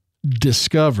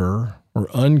discover or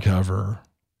uncover,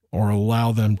 or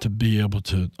allow them to be able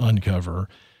to uncover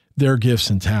their gifts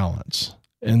and talents.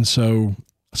 And so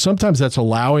sometimes that's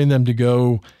allowing them to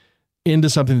go into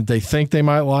something that they think they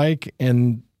might like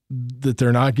and that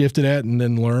they're not gifted at, and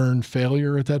then learn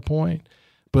failure at that point.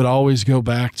 But always go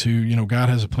back to, God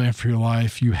has a plan for your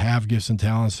life. You have gifts and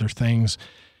talents. There's things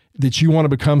that you want to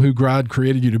become who God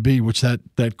created you to be, which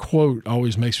that quote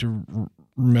always makes me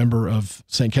remember of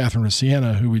St. Catherine of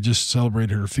Siena, who we just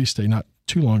celebrated her feast day not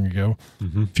too long ago,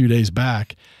 a few days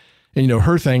back. And,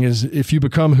 her thing is, if you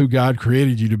become who God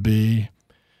created you to be,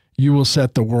 you will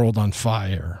set the world on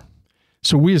fire.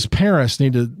 So we as parents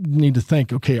need to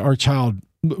think, okay, our child,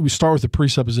 we start with the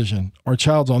presupposition, our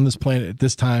child's on this planet at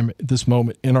this time, at this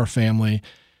moment in our family,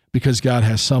 because God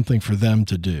has something for them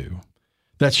to do.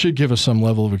 That should give us some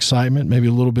level of excitement, maybe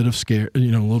a little bit of scare, a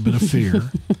little bit of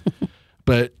fear.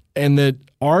 And that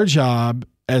our job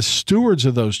as stewards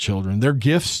of those children, their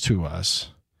gifts to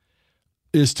us,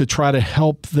 is to try to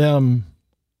help them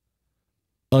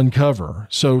uncover.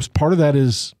 So part of that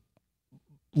is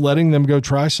letting them go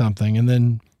try something, and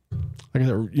then, like I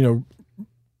said,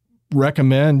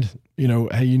 recommend,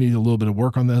 hey, you need a little bit of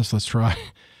work on this. Let's try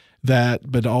that,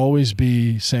 but always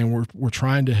be saying we're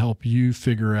trying to help you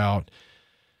figure out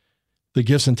the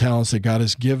gifts and talents that God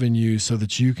has given you so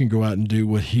that you can go out and do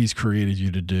what He's created you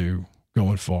to do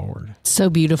going forward. So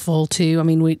beautiful too. I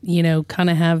mean, we, we'll kind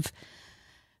of have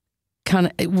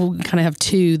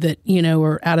two that,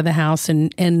 are out of the house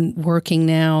and working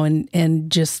now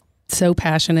and just so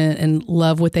passionate and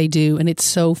love what they do. And it's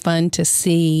so fun to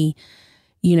see,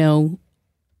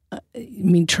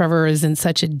 Trevor is in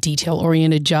such a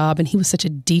detail-oriented job, and he was such a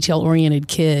detail-oriented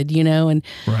kid, and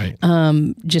right.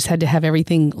 Just had to have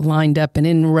everything lined up and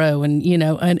in row, and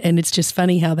and it's just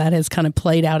funny how that has kind of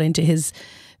played out into his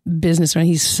business. When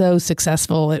he's so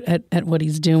successful at what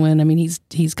he's doing. I mean,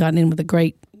 he's gotten in with a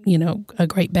great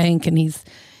bank, and he's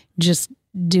just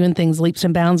doing things leaps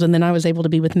and bounds. And then I was able to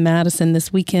be with Madison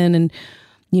this weekend, and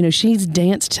she's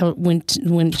danced till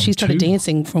when she started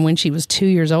dancing from when she was 2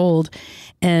 years old,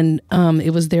 and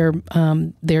it was their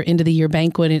end of the year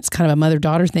banquet. And it's kind of a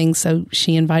mother-daughter thing, so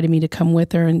she invited me to come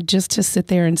with her, and just to sit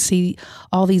there and see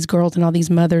all these girls and all these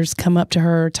mothers come up to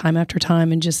her time after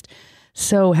time, and just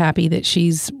so happy that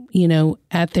she's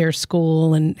at their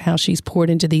school and how she's poured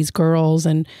into these girls,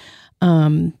 and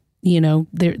they're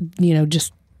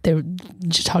just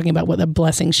talking about what a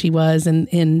blessing she was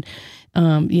in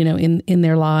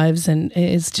their lives, and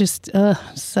it's just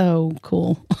so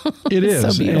cool. It is,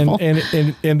 so beautiful.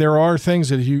 and there are things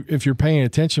that if you're paying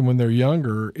attention when they're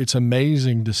younger, it's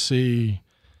amazing to see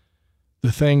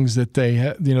the things that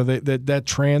they that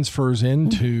transfers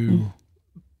into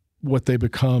what they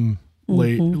become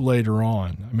later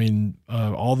on. I mean,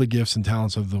 all the gifts and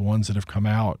talents of the ones that have come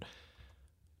out,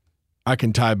 I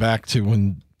can tie back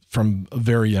to from a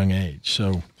very young age.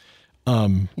 So,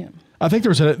 I think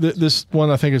there's this one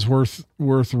I think is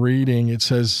worth reading. It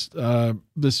says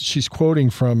she's quoting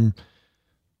from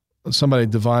somebody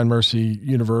at Divine Mercy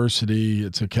University.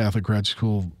 It's a Catholic grad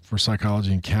school for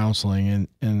psychology and counseling,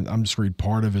 and I'm just read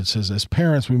part of it. It says, as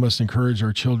parents, we must encourage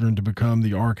our children to become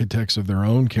the architects of their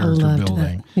own character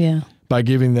building. Yeah. By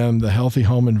giving them the healthy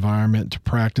home environment to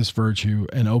practice virtue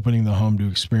and opening the home to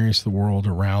experience the world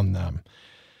around them.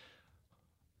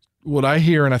 What I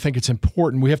hear, and I think it's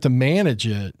important, we have to manage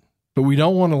it, but we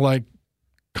don't want to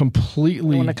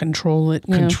completely control it.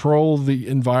 Control the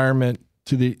environment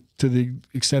to the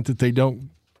extent that they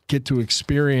don't get to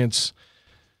experience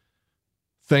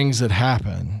things that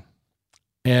happen.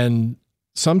 And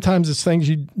sometimes it's things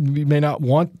you may not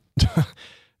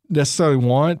necessarily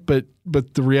want, but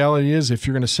the reality is, if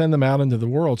you're going to send them out into the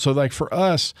world. So for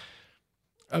us,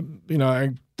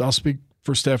 I'll speak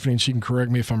for Stephanie, and she can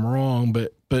correct me if I'm wrong,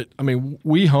 but I mean,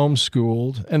 we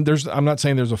homeschooled, and I'm not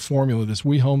saying there's a formula to this.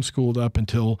 We homeschooled up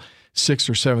until 6th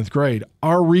or 7th grade.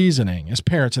 Our reasoning as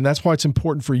parents, and that's why it's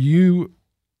important for you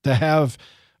to have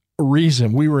a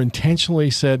reason. We were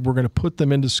intentionally said we're going to put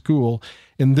them into school,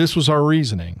 and this was our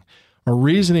reasoning. Our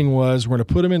reasoning was we're going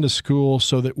to put them into school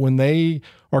so that when they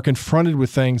are confronted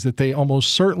with things that they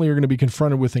almost certainly are going to be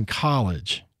confronted with in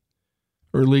college,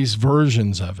 or at least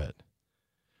versions of it,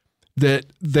 that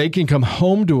they can come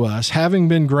home to us, having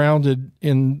been grounded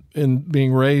in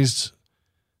being raised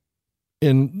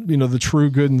in the true,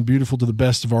 good, and the beautiful to the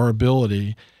best of our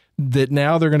ability, that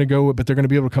now they're going to go, but they're going to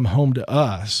be able to come home to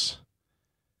us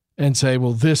and say,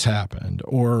 well, this happened,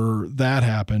 or that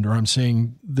happened, or I'm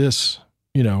seeing this,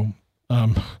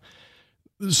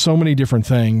 so many different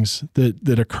things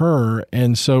that occur.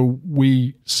 And so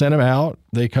we send them out,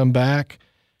 they come back,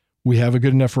 we have a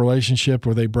good enough relationship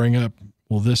where they bring up,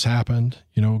 well, this happened.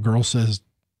 A girl says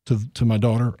to my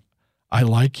daughter, I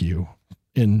like you,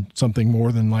 in something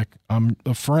more than I'm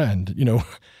a friend,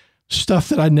 stuff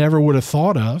that I never would have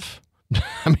thought of.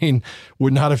 I mean,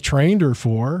 would not have trained her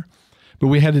for, but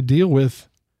we had to deal with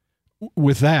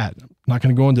that. I'm not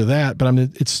going to go into that, but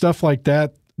it's stuff like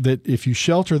that if you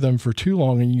shelter them for too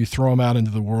long and you throw them out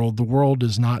into the world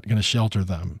is not going to shelter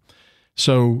them.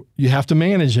 So you have to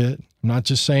manage it. I'm not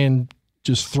just saying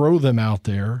just throw them out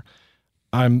there.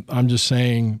 I'm just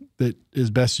saying that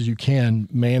as best as you can,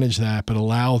 manage that, but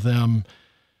allow them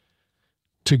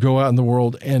to go out in the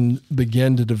world and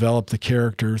begin to develop the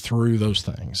character through those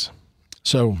things.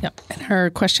 So, yep. And her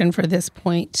question for this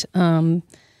point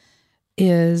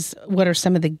is, what are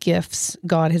some of the gifts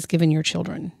God has given your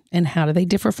children? and how do they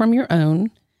differ from your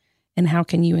own? And how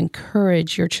can you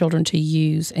encourage your children to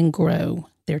use and grow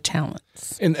their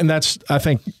talents? And that's, I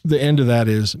think, the end of that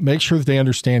is make sure that they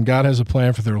understand God has a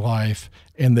plan for their life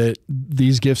and that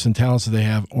these gifts and talents that they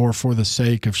have are for the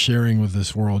sake of sharing with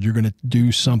this world. You're going to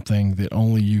do something that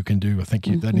only you can do. I think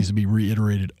that needs to be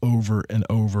reiterated over and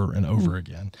over and over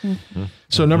again.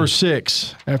 So number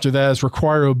 6, after that, is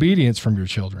require obedience from your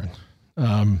children.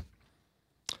 Though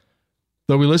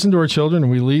we listen to our children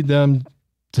and we lead them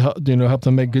to help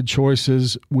them make good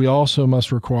choices, we also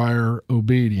must require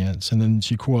obedience. And then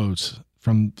she quotes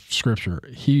from Scripture,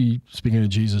 he, speaking of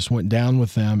Jesus, went down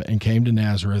with them and came to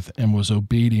Nazareth and was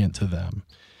obedient to them.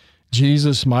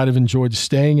 Jesus might have enjoyed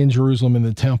staying in Jerusalem in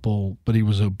the temple, but he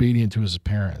was obedient to his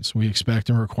parents. We expect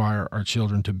and require our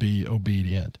children to be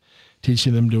obedient.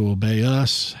 Teaching them to obey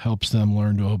us helps them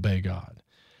learn to obey God.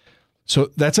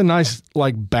 So that's a nice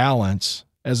balance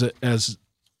as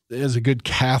a good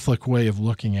Catholic way of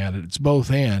looking at it. It's both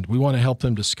and. We want to help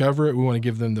them discover it. We want to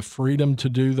give them the freedom to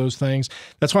do those things.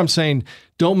 That's why I'm saying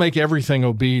don't make everything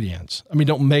obedience.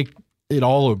 Don't make it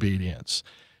all obedience.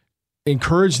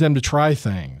 Encourage them to try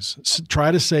things.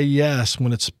 Try to say yes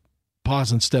when it's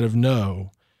pause instead of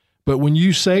no. But when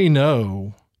you say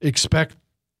no, expect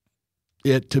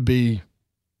it to be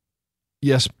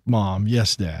yes, Mom,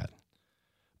 yes, Dad.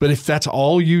 But if that's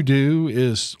all you do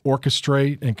is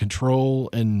orchestrate and control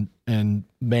and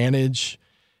manage,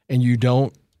 and you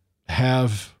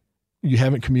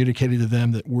haven't communicated to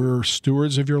them that we're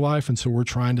stewards of your life, and so we're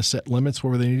trying to set limits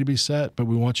where they need to be set, but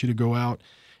we want you to go out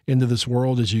into this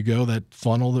world as you go, that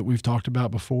funnel that we've talked about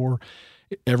before,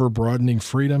 ever broadening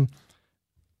freedom,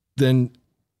 then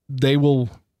they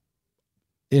will,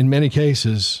 in many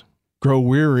cases, grow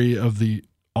weary of the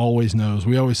always knows.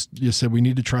 We always just said we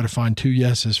need to try to find 2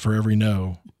 yeses for every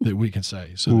no that we can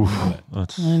say. So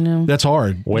I know that's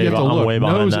hard. I'm way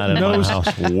behind that in my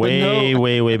house.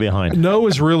 Way behind. No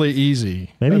is really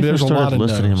easy. Maybe there's a lot of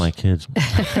listening no's. to my kids.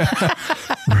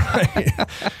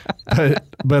 Right.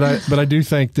 But I do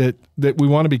think that we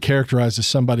want to be characterized as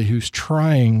somebody who's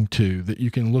trying to, that you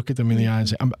can look at them in the eye and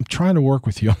say, I'm trying to work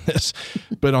with you on this,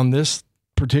 but on this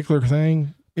particular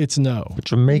thing, it's no.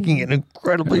 But you're making it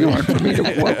incredibly hard for me to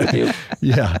work with you.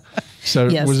 Yeah. So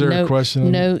yes, was there a question?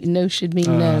 No should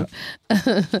mean no.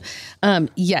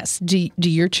 Yes. Do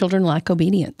your children lack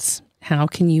obedience? How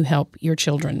can you help your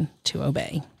children to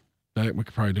obey? We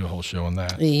could probably do a whole show on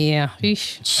that. Yeah.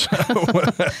 So,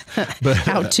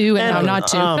 how to and how not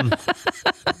to.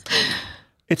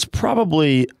 It's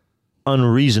probably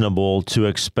unreasonable to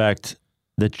expect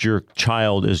that your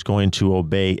child is going to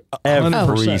obey every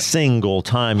 100%. single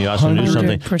time you ask them to do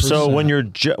something. 100%. So when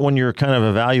you're kind of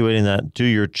evaluating that, do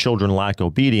your children lack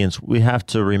obedience? We have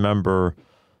to remember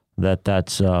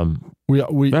that's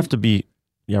we have to be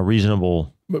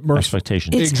reasonable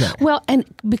expectations. Exactly. Well, and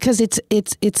because it's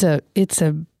a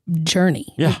journey.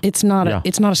 Yeah. It's not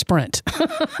a sprint.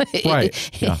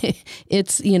 Right.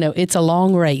 It's a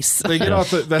long race. They get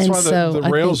off that's why the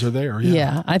rails are there.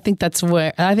 Yeah. I think that's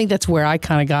where I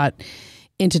kind of got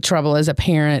into trouble as a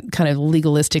parent, kind of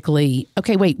legalistically.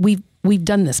 Okay, wait, we've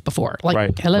done this before.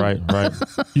 Hello. Right.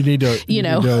 You need to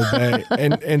obey.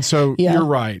 And so you're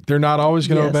right. They're not always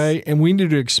going to obey, and we need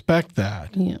to expect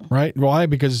that. Yeah. Right? Why?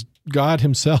 Because God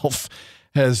himself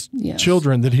has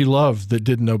children that he loved that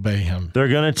didn't obey him. They're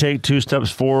going to take 2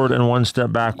 steps forward and 1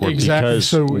 step backward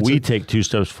because we take 2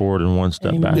 steps forward and 1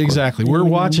 step backward. Exactly. We're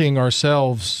watching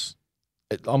ourselves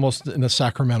almost in a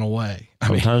sacramental way.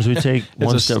 Sometimes we take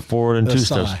 1 step forward and 2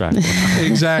 steps backward.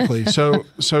 Exactly. So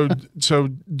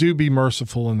do be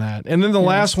merciful in that. And then the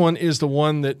last one is the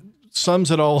one that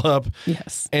sums it all up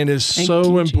and is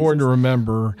so important to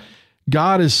remember.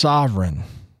 God is sovereign.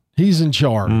 He's in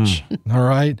charge. All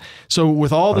right. So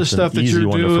with all the stuff that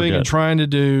you're doing and trying to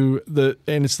do,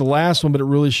 and it's the last one, but it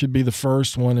really should be the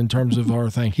first one in terms of our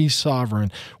thing. He's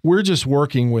sovereign. We're just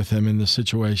working with him in this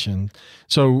situation.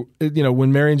 So,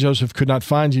 when Mary and Joseph could not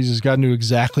find Jesus, God knew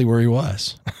exactly where he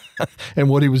was and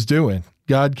what he was doing.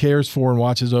 God cares for and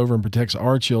watches over and protects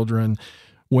our children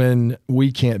when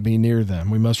we can't be near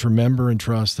them. We must remember and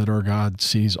trust that our God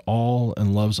sees all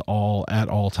and loves all at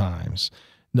all times.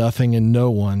 Nothing and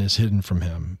no one is hidden from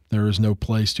him. There is no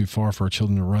place too far for our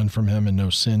children to run from him and no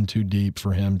sin too deep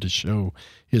for him to show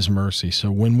his mercy.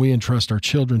 So when we entrust our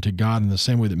children to God in the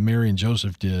same way that Mary and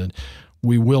Joseph did,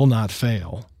 we will not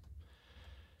fail.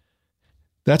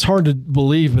 That's hard to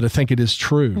believe, but I think it is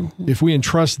true. Mm-hmm. If we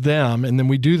entrust them and then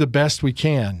we do the best we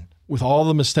can with all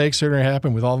the mistakes that are going to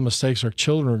happen, with all the mistakes our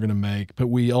children are going to make, but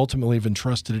we ultimately have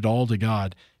entrusted it all to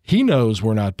God. He knows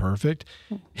we're not perfect.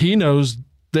 He knows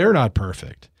they're not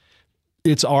perfect.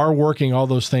 it's our working all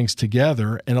those things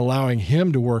together and allowing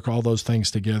him to work all those things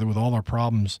together with all our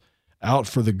problems out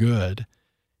for the good.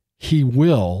 He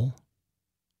will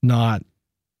not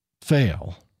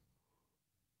fail.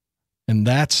 And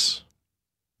that's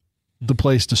the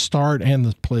place to start and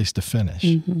the place to finish,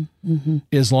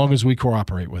 as long as we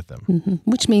cooperate with him.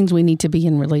 Which means we need to be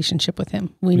in relationship with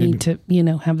him. We need to,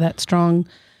 have that strong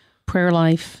prayer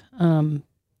life,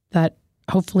 that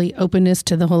hopefully openness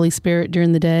to the Holy Spirit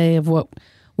during the day of what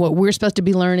we're supposed to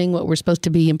be learning, what we're supposed to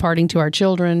be imparting to our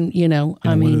children. What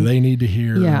do they need to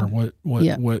hear? Yeah.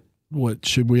 What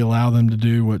should we allow them to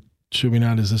do? What should we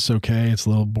not? Is this okay? It's a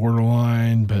little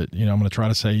borderline, but I'm going to try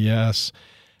to say yes,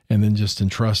 and then just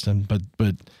entrust him.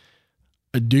 But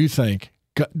I do think,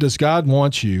 does God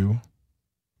want you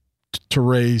to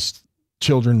raise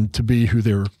children to be who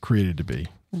they were created to be?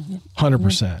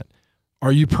 100%.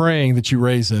 Are you praying that you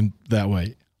raise them that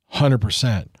way?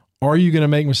 100%. Are you going to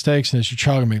make mistakes, and is your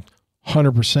child going to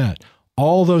make 100%?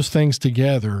 All those things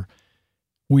together,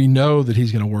 we know that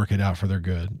he's going to work it out for their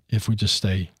good if we just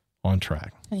stay on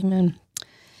track. Amen.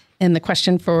 And the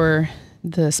question for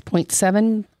this point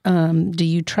 7, do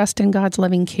you trust in God's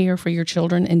loving care for your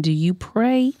children, and do you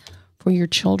pray for your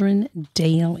children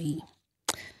daily?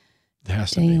 It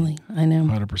has to daily. Be. I know.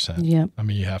 100%. Yeah. I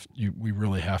mean, we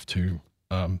really have to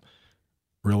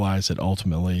realize that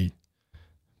ultimately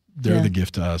they're the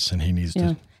gift to us, and he needs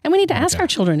to. And we need to ask our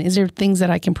children, is there things that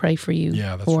I can pray for you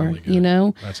that's for? Really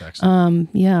good. That's excellent.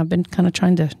 I've been kind of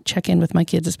trying to check in with my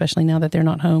kids, especially now that they're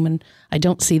not home and I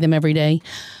don't see them every day.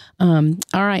 All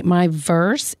right, my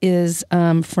verse is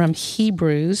from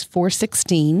Hebrews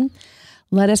 4:16.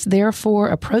 Let us therefore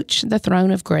approach the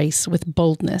throne of grace with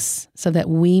boldness, so that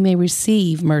we may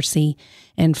receive mercy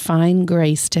and find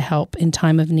grace to help in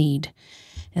time of need.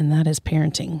 And that is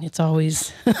parenting. It's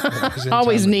always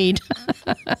need.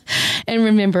 And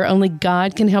remember, only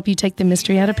God can help you take the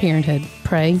mystery out of parenthood.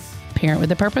 Pray, parent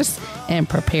with a purpose, and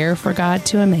prepare for God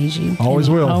to amaze you. Always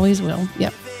will. Always will.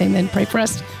 Yep. Amen. Pray for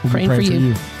us. We'll Praying for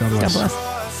you. God bless. God bless.